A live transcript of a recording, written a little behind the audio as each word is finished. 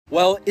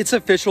Well, it's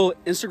official.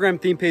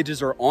 Instagram theme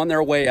pages are on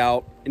their way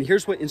out. And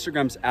here's what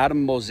Instagram's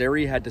Adam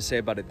Mosseri had to say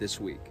about it this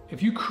week.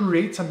 If you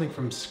create something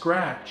from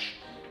scratch,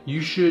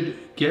 you should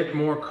get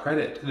more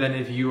credit than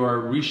if you are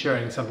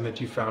resharing something that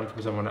you found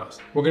from someone else.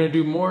 We're gonna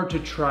do more to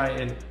try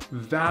and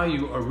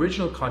value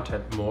original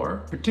content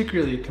more,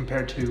 particularly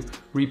compared to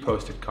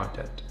reposted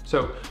content.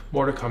 So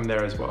more to come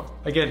there as well.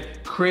 Again,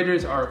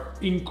 creators are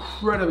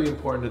incredibly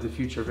important to the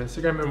future of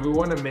Instagram, and we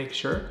wanna make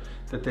sure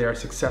that they are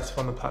successful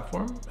on the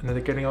platform and that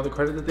they're getting all the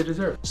credit that they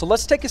deserve. So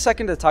let's take a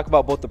second to talk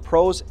about both the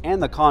pros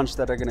and the cons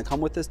that are gonna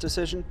come with this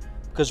decision,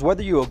 because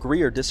whether you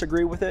agree or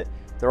disagree with it,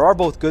 there are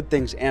both good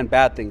things and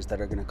bad things that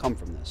are gonna come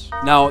from this.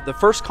 Now, the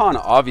first con,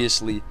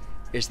 obviously,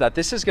 is that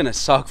this is gonna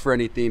suck for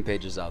any theme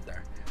pages out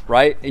there,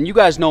 right? And you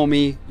guys know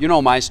me, you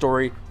know my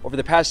story. Over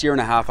the past year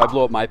and a half, I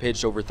blew up my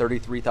page to over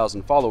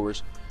 33,000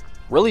 followers,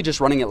 really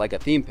just running it like a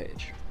theme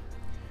page.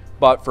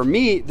 But for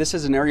me, this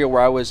is an area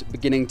where I was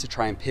beginning to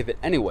try and pivot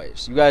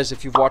anyways. You guys,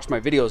 if you've watched my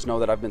videos, know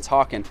that I've been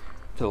talking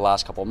for the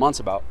last couple of months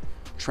about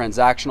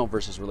transactional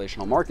versus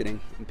relational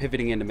marketing and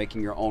pivoting into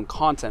making your own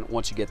content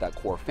once you get that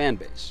core fan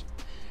base.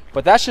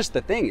 But that's just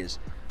the thing is,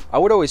 I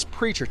would always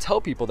preach or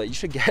tell people that you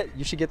should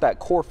get that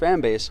core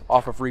fan base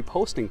off of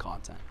reposting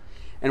content.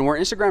 And where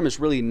Instagram is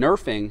really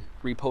nerfing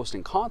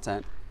reposting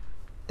content,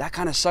 that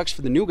kind of sucks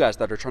for the new guys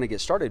that are trying to get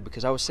started,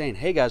 because I was saying,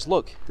 hey guys,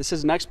 look, this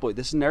is an exploit.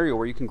 This is an area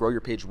where you can grow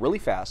your page really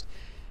fast,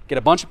 get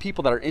a bunch of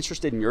people that are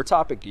interested in your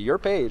topic to your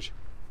page,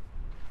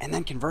 and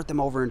then convert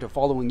them over into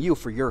following you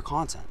for your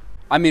content.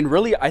 I mean,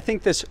 really, I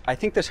think this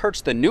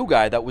hurts the new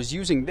guy that was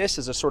using this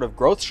as a sort of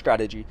growth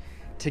strategy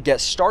to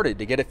get started,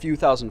 to get a few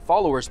thousand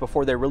followers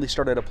before they really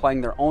started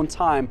applying their own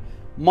time,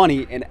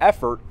 money, and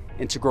effort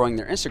into growing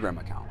their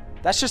Instagram account.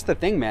 That's just the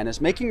thing, man,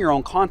 is making your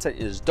own content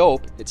is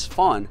dope, it's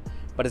fun,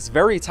 but it's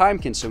very time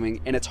consuming,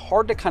 and it's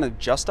hard to kind of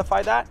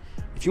justify that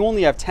if you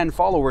only have 10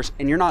 followers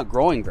and you're not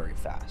growing very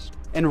fast.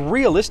 And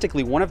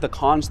realistically, one of the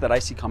cons that I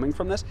see coming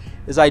from this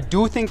is I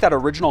do think that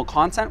original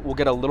content will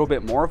get a little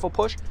bit more of a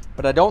push,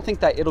 but I don't think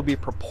that it'll be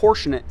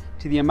proportionate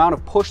to the amount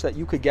of push that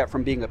you could get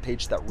from being a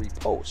page that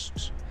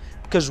reposts.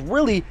 Because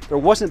really, there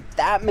wasn't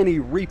that many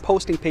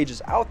reposting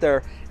pages out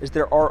there as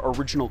there are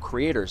original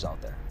creators out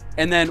there.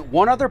 And then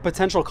one other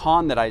potential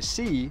con that I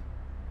see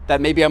that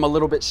maybe I'm a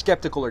little bit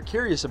skeptical or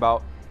curious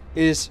about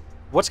is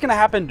what's gonna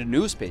happen to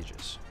news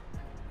pages.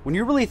 When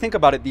you really think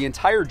about it, the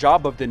entire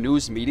job of the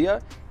news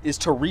media is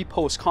to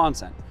repost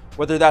content,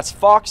 whether that's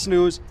Fox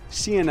News,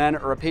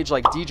 CNN, or a page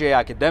like DJ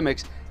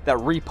Academics that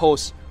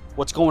reposts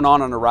what's going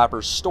on a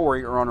rapper's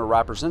story or on a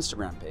rapper's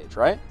Instagram page,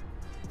 right?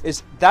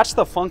 That's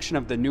the function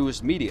of the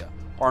news media.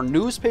 Are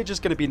news pages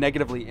gonna be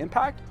negatively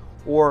impacted,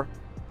 or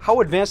how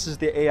advanced is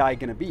the AI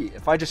gonna be?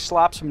 If I just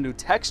slap some new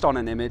text on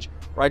an image,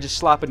 or I just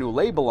slap a new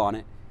label on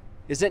it,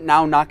 is it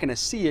now not gonna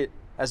see it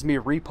as me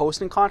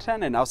reposting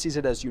content and now sees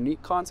it as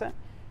unique content?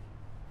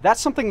 That's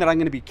something that I'm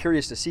gonna be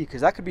curious to see,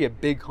 because that could be a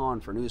big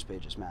con for news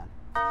pages, man.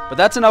 But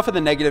that's enough of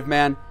the negative,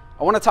 man.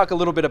 I wanna talk a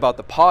little bit about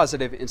the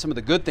positive and some of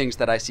the good things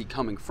that I see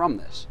coming from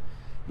this.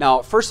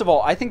 Now, first of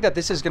all, I think that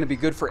this is gonna be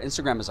good for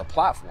Instagram as a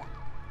platform.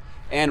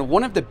 And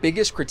one of the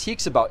biggest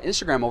critiques about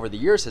Instagram over the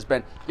years has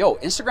been, yo,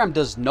 Instagram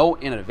does no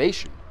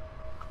innovation.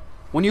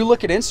 When you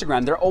look at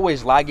Instagram, they're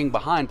always lagging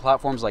behind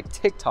platforms like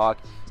TikTok,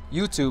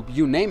 YouTube,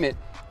 you name it,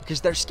 because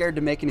they're scared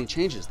to make any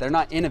changes. They're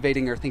not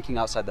innovating or thinking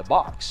outside the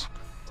box.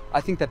 I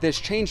think that this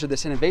change or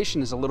this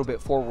innovation is a little bit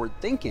forward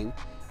thinking,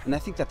 and I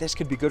think that this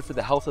could be good for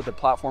the health of the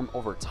platform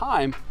over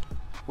time,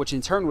 which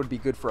in turn would be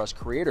good for us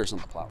creators on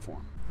the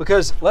platform.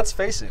 Because let's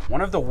face it,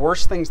 one of the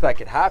worst things that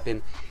could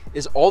happen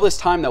is all this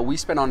time that we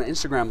spend on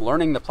Instagram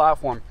learning the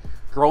platform,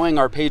 growing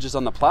our pages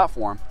on the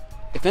platform.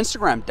 If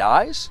Instagram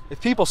dies,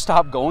 if people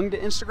stop going to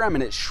Instagram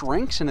and it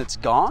shrinks and it's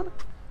gone,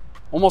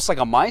 almost like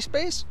a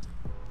MySpace,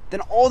 then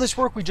all this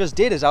work we just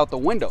did is out the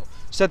window.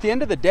 So at the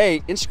end of the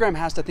day, Instagram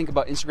has to think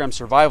about Instagram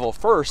survival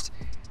first,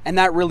 and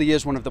that really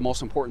is one of the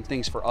most important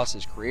things for us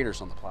as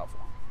creators on the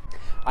platform.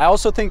 I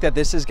also think that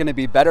this is gonna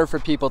be better for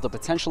people to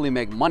potentially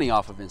make money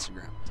off of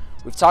Instagram.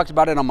 We've talked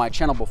about it on my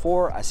channel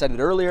before, I said it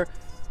earlier,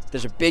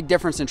 there's a big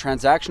difference in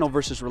transactional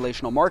versus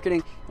relational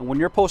marketing, and when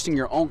you're posting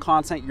your own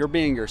content, you're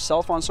being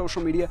yourself on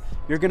social media,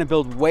 you're gonna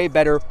build way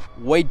better,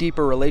 way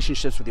deeper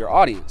relationships with your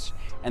audience.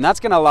 And that's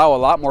gonna allow a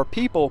lot more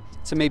people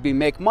to maybe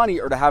make money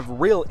or to have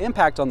real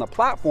impact on the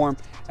platform,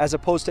 as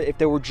opposed to if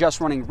they were just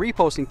running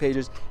reposting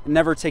pages and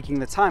never taking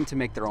the time to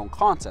make their own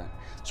content.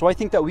 So I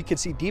think that we could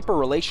see deeper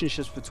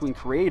relationships between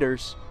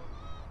creators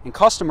and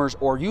customers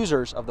or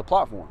users of the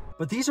platform.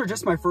 But these are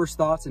just my first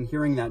thoughts in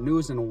hearing that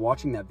news and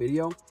watching that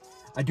video.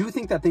 I do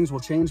think that things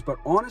will change, but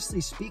honestly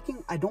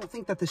speaking, I don't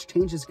think that this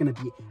change is gonna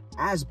be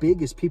as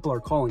big as people are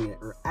calling it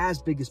or as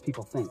big as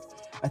people think.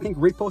 I think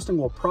reposting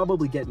will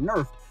probably get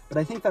nerfed, but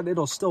I think that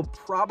it'll still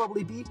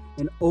probably be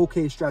an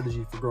okay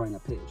strategy for growing a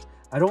page.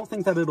 I don't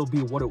think that it'll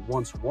be what it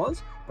once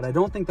was, but I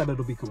don't think that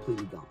it'll be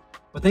completely gone.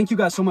 But thank you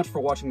guys so much for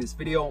watching this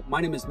video.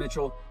 My name is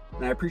Mitchell,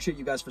 and I appreciate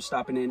you guys for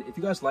stopping in. If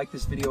you guys like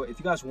this video, if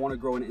you guys want to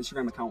grow an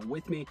Instagram account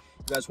with me,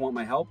 if you guys want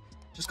my help,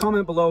 just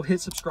comment below, hit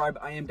subscribe.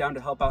 I am down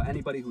to help out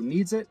anybody who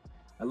needs it.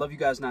 I love you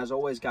guys, and as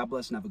always, God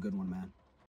bless and have a good one, man.